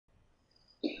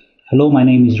Hello, my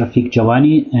name is Rafiq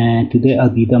Jawani, and today I'll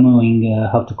be demoing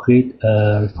how to create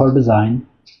a report design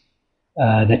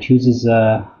that uses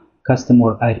custom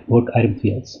work item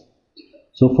fields.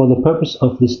 So for the purpose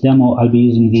of this demo, I'll be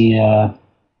using the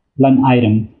plan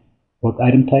item work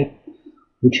item type,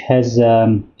 which has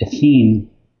a theme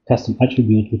custom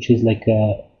attribute, which is like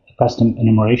a custom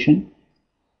enumeration.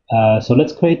 So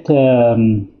let's create a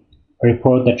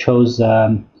report that shows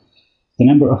the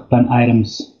number of plan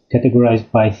items categorized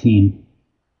by theme.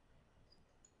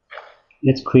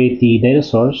 Let's create the data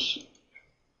source.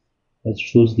 Let's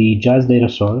choose the Jazz data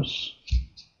source.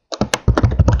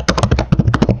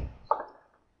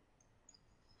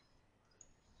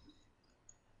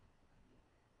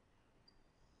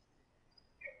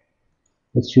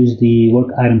 Let's choose the work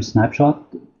item snapshot.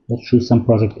 Let's choose some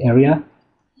project area.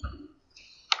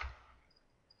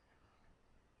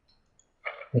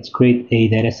 Let's create a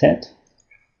data set.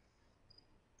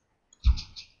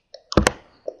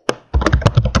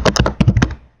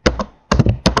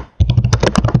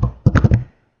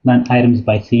 Plan items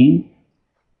by theme.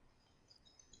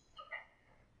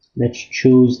 Let's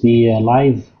choose the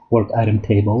live work item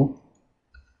table.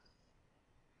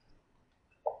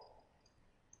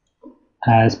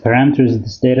 As parameters,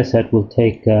 this data set will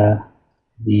take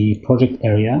the project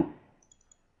area,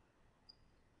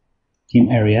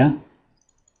 theme area,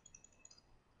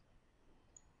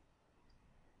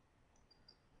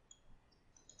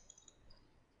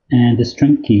 and the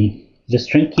string key. The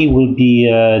string key will be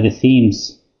the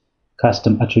theme's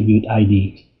custom attribute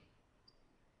ID.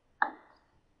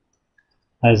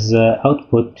 As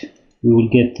output, we will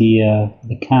get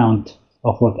the count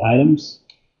of work items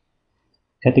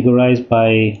categorized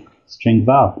by string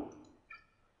val.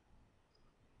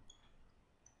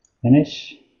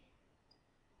 Finish.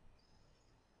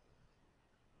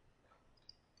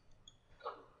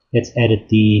 Let's edit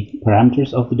the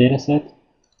parameters of the dataset.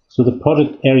 So the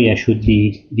project area should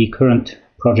be the current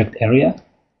project area.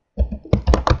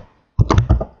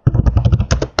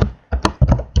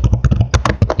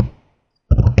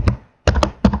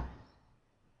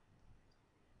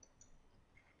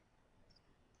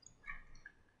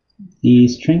 The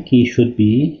string key should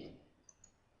be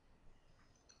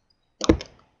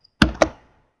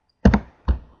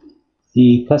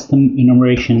the custom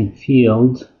enumeration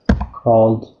field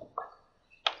called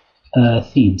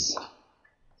themes.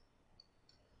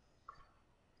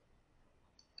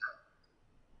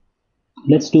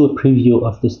 Let's do a preview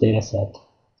of this data set.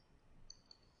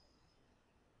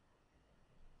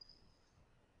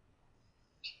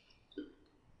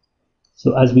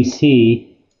 So as we see,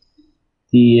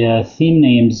 the theme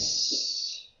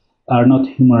names are not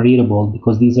humor readable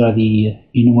because these are the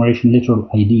enumeration literal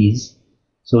IDs.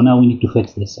 So now we need to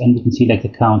fix this, and you can see like the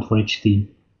count for each theme.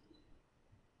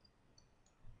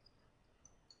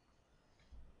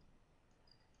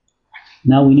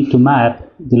 Now we need to map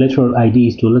the literal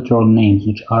IDs to literal names,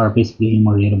 which are basically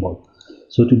humor readable.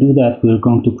 So to do that, we're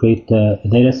going to create a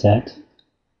data set.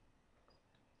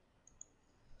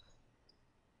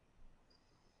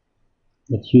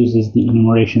 That uses the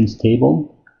enumerations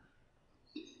table.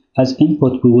 As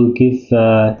input, we will give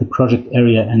the project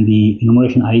area and the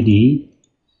enumeration ID,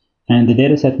 and the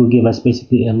dataset will give us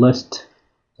basically a list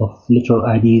of literal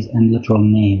IDs and literal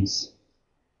names.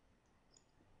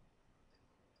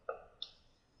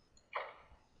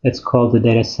 Let's call the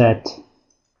dataset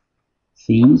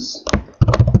themes.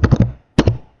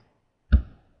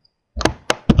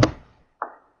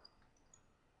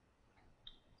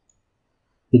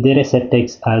 The dataset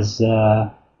takes as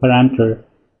parameter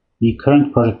the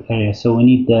current project area, so we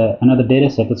need another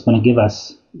dataset that's going to give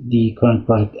us the current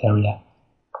project area.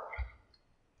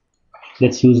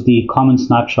 Let's use the common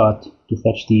snapshot to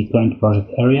fetch the current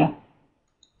project area.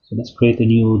 So let's create a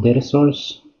new data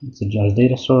source. It's a Jazz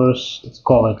data source. Let's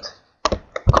call it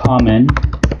common.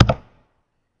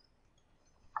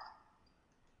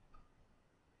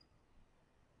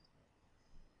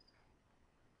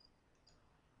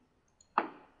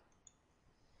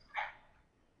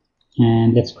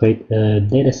 And let's create a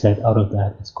data set out of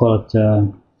that. Let's call it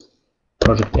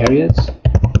project areas.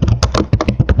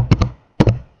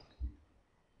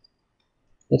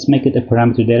 Let's make it a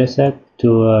parameter data set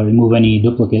to remove any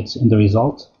duplicates in the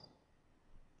result.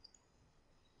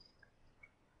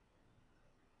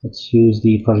 Let's use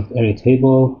the project area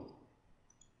table.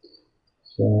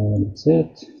 So that's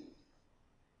it.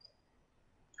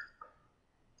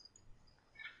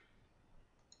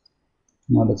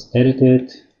 Now let's edit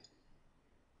it.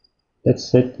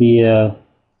 Let's set the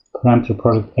parameter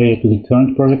project area to the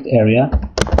current project area.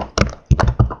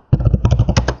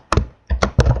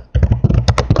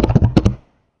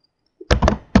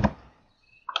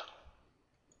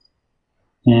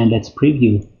 and let's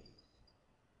preview.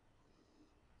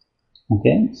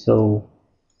 Okay, so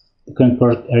the current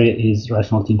project area is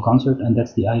Rational Team Concert, and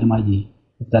that's the item ID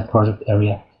of that project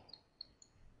area.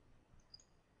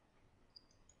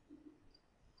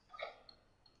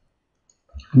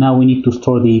 Now we need to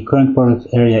store the current project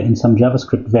area in some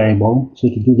JavaScript variable. So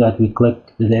to do that, we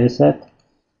click the dataset,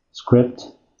 script,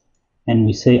 and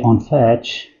we say on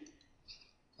fetch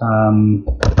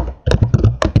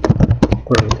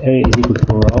project area is equal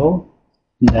to row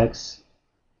index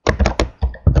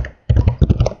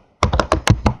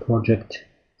project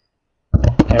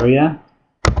area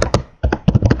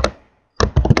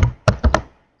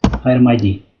item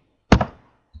ID.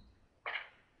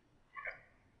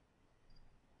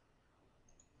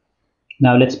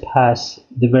 Now let's pass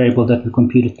the variable that we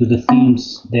computed to the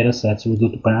themes dataset. So we go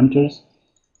to parameters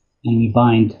and we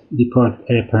bind the project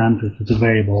area parameter to the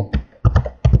variable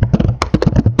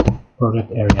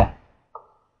project area.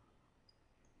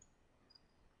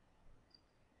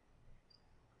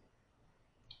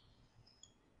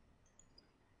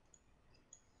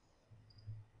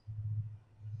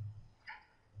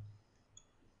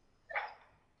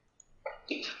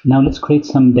 Now let's create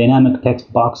some dynamic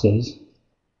text boxes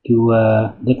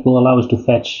that will allow us to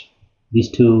fetch these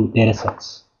two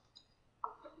datasets.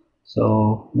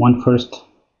 So one first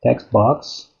text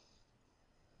box.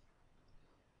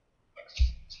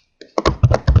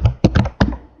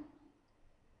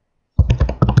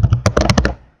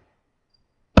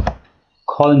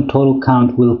 Calling total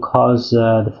count will cause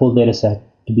the full dataset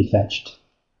to be fetched.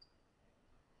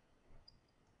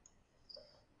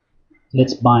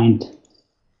 Let's bind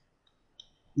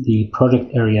the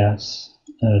project areas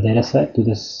dataset to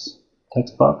this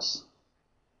text box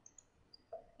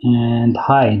and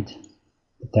hide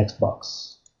the text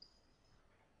box.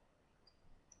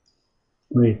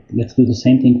 Great. Let's do the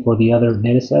same thing for the other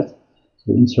dataset.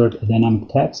 So insert a dynamic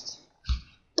text.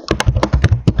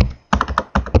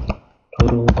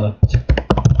 Total.count.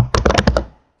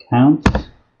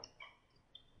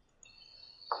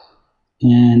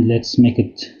 And let's make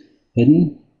it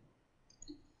hidden.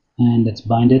 And let's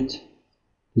bind it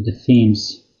to the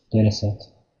themes dataset.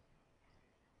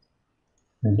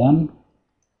 We're done.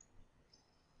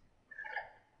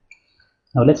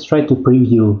 Now let's try to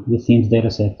preview the themes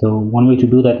dataset. So one way to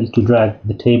do that is to drag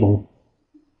the table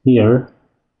here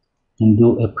and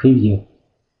do a preview.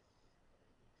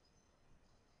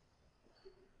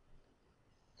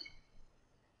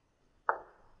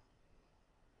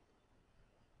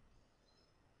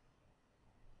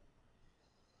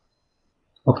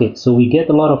 Okay, so we get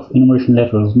a lot of enumeration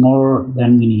literals, more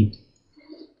than we need.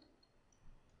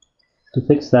 To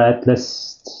fix that,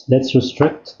 let's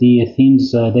restrict the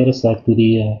themes dataset to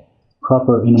the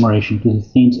proper enumeration, to the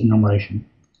themes enumeration.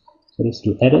 So let's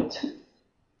do edit.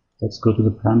 Let's go to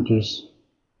the parameters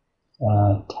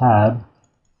tab.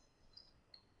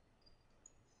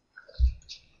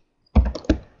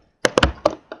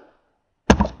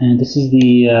 And this is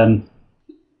the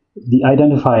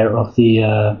identifier of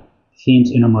the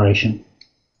themes enumeration.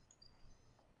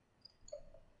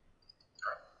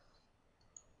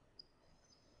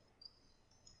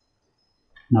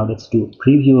 Now let's do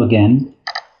preview again.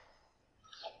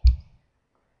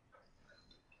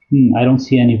 I don't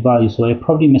see any value, so I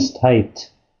probably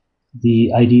mistyped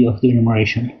the ID of the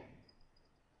enumeration.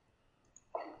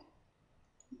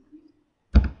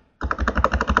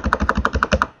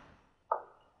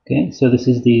 Okay, so this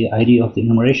is the ID of the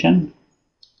enumeration.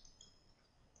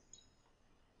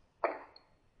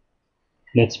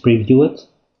 Let's preview it.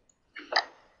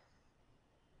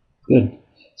 Good.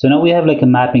 So now we have like a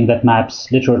mapping that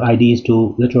maps literal IDs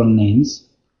to literal names.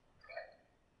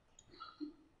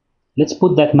 Let's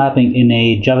put that mapping in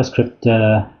a JavaScript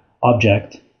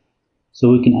object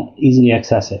so we can easily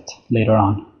access it later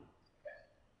on.